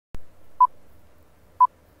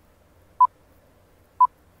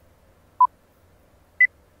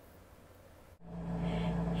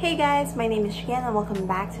Hey guys, my name is Shian and welcome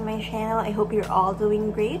back to my channel. I hope you're all doing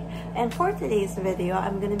great. And for today's video,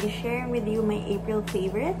 I'm going to be sharing with you my April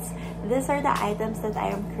favorites. These are the items that I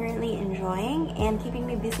am currently enjoying and keeping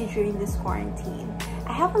me busy during this quarantine.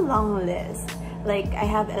 I have a long list. Like, I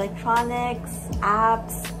have electronics,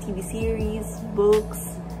 apps, TV series,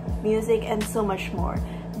 books, music, and so much more.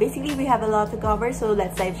 Basically, we have a lot to cover, so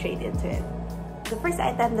let's dive straight into it. The first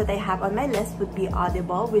item that I have on my list would be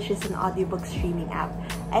Audible, which is an audiobook streaming app.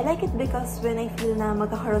 I like it because when I feel na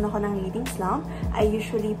magkakaroon ako ng reading slump, I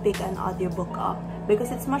usually pick an audiobook up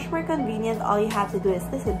because it's much more convenient. All you have to do is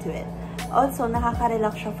listen to it. Also,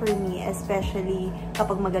 nakaka-relax siya for me, especially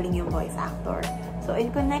kapag magaling yung voice actor. So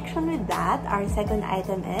in connection with that, our second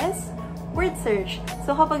item is word search.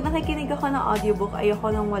 So kapag nakikinig ako ng audiobook,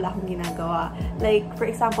 ayoko nang wala akong ginagawa. Like, for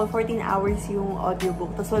example, 14 hours yung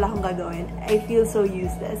audiobook, tapos wala akong gagawin. I feel so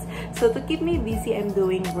useless. So to keep me busy, I'm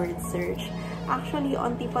doing word search. Actually,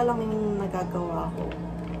 onti pa lang yung nagagawa ko.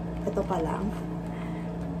 Ito pa lang.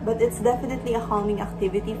 But it's definitely a calming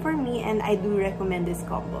activity for me and I do recommend this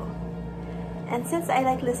combo. And since I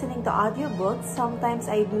like listening to audiobooks, sometimes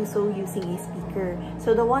I do so using a speaker.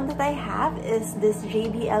 So the one that I have is this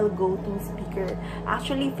JBL Go-To speaker.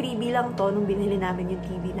 Actually, freebie lang to nung binili namin yung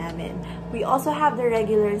TV namin. We also have the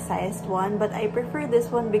regular sized one, but I prefer this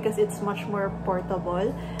one because it's much more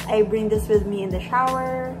portable. I bring this with me in the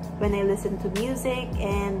shower, when I listen to music,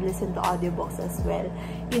 and listen to audiobooks as well.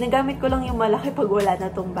 Ginagamit ko lang yung malaki pag wala na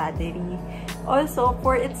tong battery. Also,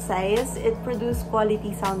 for its size, it produces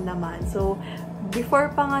quality sound naman. So,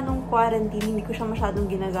 before pa nga nung quarantine, hindi ko siya masyadong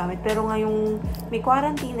ginagamit. Pero ngayong may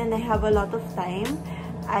quarantine and I have a lot of time,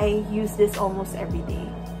 I use this almost every day.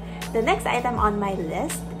 The next item on my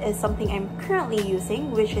list is something I'm currently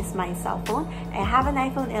using, which is my cell phone. I have an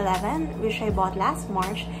iPhone 11, which I bought last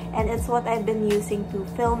March, and it's what I've been using to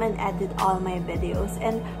film and edit all my videos.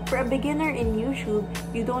 And for a beginner in YouTube,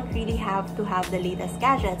 you don't really have to have the latest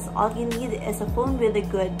gadgets. All you need is a phone with a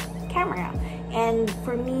good camera. And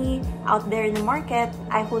for me, out there in the market,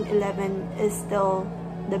 iPhone 11 is still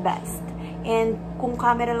the best. And kung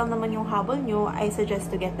camera lang naman yung habol nyo, I suggest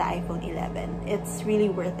to get the iPhone 11. It's really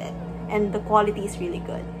worth it. And the quality is really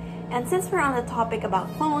good. And since we're on the topic about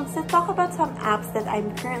phones, let's talk about some apps that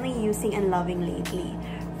I'm currently using and loving lately.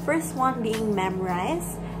 First one being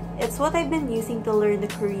Memrise. It's what I've been using to learn the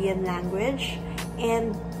Korean language.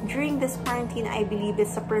 And during this quarantine, I believe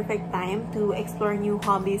it's a perfect time to explore new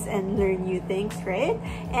hobbies and learn new things, right?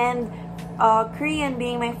 And Korean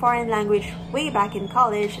being my foreign language way back in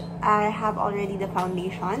college, I have already the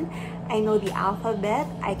foundation. I know the alphabet,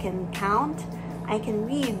 I can count, I can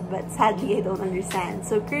read, but sadly I don't understand.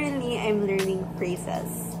 So currently, I'm learning phrases.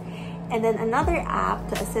 And then another app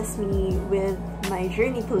to assist me with my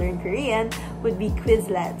journey to learn Korean would be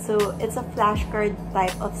Quizlet. So it's a flashcard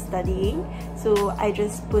type of studying. So I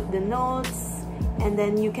just put the notes and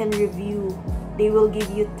then you can review. They will give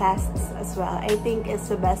you tests as well. I think it's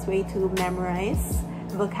the best way to memorize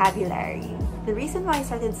vocabulary. The reason why I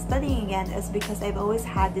started studying again is because I've always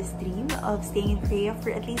had this dream of staying in Korea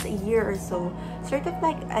for at least a year or so. Sort of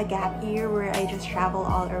like a gap year where I just travel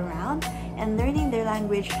all around, and learning their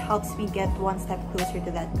language helps me get one step closer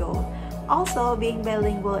to that goal. Also, being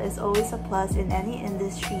bilingual is always a plus in any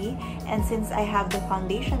industry, and since I have the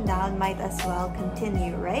foundation down, might as well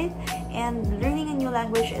continue, right? And learning a new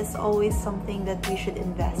language is always something that we should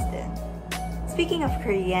invest in. Speaking of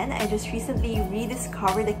Korean, I just recently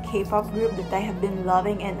rediscovered a K-pop group that I have been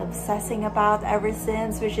loving and obsessing about ever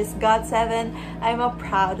since, which is Got7. I'm a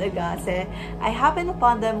proud agase. I happened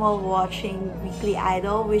upon them while watching Weekly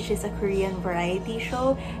Idol, which is a Korean variety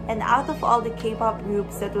show, and out of all the K-pop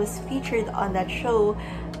groups that was featured on that show,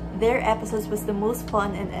 their episodes was the most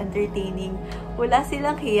fun and entertaining. Wala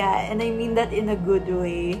silang hiya, and I mean that in a good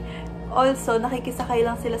way. Also, nakikisakay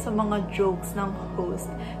lang sila sa mga jokes ng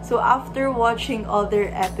host. So after watching all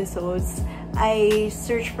their episodes, I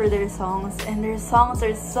searched for their songs and their songs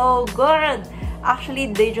are so good!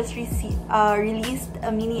 Actually, they just released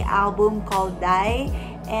a mini album called Die,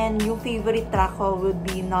 and yung favorite track ko would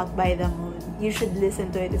be Not By The Moon. You should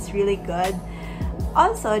listen to it, it's really good.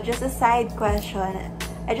 Also, just a side question,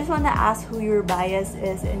 I just wanna ask who your bias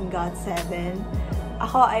is in Got7.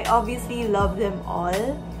 Ako, I obviously love them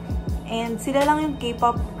all. And sila lang yung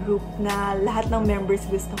K-pop group na lahat ng members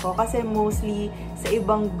gusto ko. Kasi mostly sa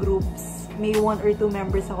ibang groups, may 1 or 2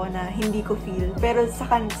 members ako na hindi ko feel. Pero sa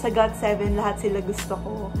Got7, lahat sila gusto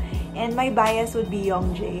ko. And my bias would be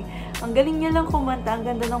Youngjae. Ang galing niya lang kumanta, ang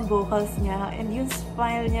ganda ng vocals niya. And yung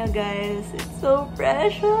smile niya, guys, it's so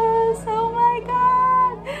precious! Oh my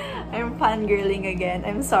God! I'm fangirling again.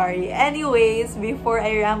 I'm sorry. Anyways, before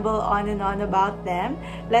I ramble on and on about them,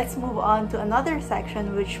 let's move on to another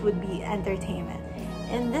section, which would be entertainment.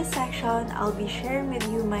 In this section, I'll be sharing with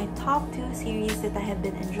you my top 2 series that I have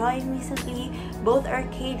been enjoying recently. Both are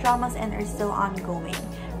K-dramas and are still ongoing.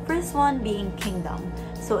 First one being Kingdom.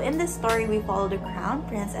 So in this story, we follow the crown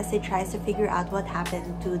prince as he tries to figure out what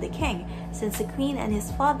happened to the king, since the queen and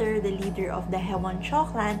his father, the leader of the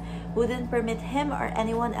Hwoncho clan, wouldn't permit him or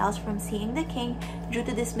anyone else from seeing the king due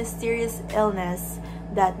to this mysterious illness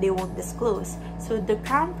that they won't disclose. So the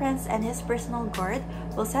crown prince and his personal guard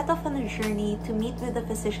will set off on a journey to meet with the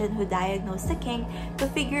physician who diagnosed the king to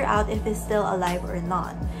figure out if he's still alive or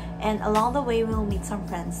not. And along the way, we'll meet some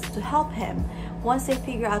friends to help him. Once they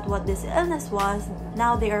figure out what this illness was,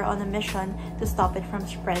 now they are on a mission to stop it from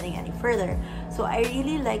spreading any further. So I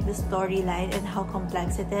really like the storyline and how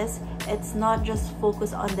complex it is. It's not just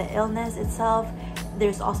focused on the illness itself,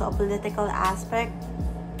 there's also a political aspect.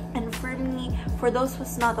 And for me, for those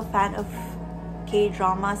who's not a fan of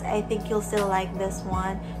K-dramas, I think you'll still like this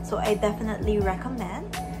one, so I definitely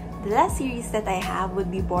recommend. The last series that I have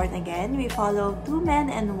would be Born Again. We follow 2 men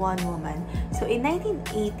and 1 woman. So in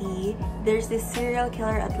 1980, there's this serial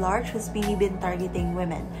killer at large who's really been targeting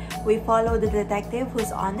women. We follow the detective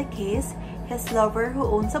who's on the case, his lover who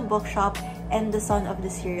owns a bookshop, and the son of the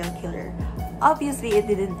serial killer. Obviously, it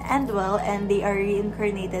didn't end well and they are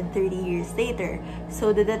reincarnated 30 years later.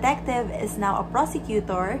 So the detective is now a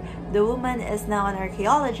prosecutor, the woman is now an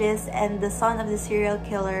archaeologist, and the son of the serial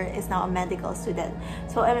killer is now a medical student.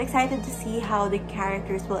 So I'm excited to see how the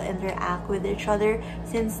characters will interact with each other,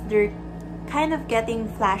 since they're kind of getting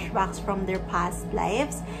flashbacks from their past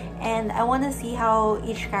lives, and I want to see how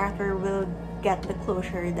each character will get the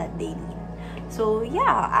closure that they need. So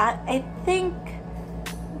yeah, I think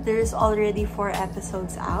there's already 4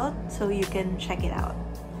 episodes out, so you can check it out.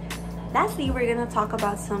 Lastly, we're gonna talk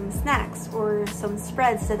about some snacks or some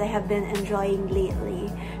spreads that I have been enjoying lately.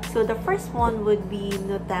 So the first one would be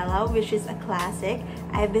Nutella, which is a classic.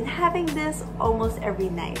 I've been having this almost every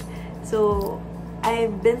night. So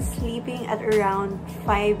I've been sleeping at around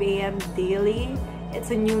 5 a.m. daily. It's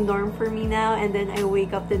a new norm for me now, and then I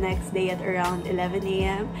wake up the next day at around 11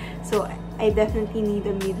 a.m. So I definitely need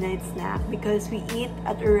a midnight snack because we eat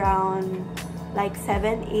at around like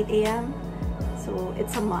 7, 8 a.m. So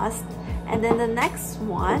it's a must. And then the next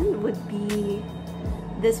one would be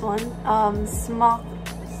this one,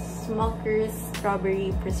 Smucker's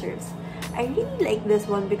Strawberry Preserves. I really like this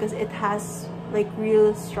one because it has like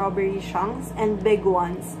real strawberry chunks and big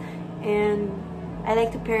ones. And I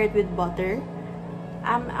like to pair it with butter.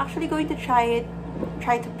 I'm actually going to try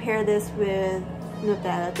to pair this with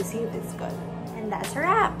Nutella to see if it's good. And that's a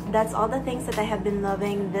wrap. That's all the things that I have been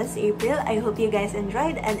loving this April. I hope you guys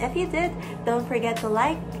enjoyed, and if you did, don't forget to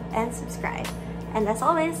like and subscribe. And as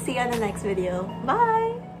always, see you on the next video.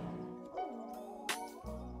 Bye!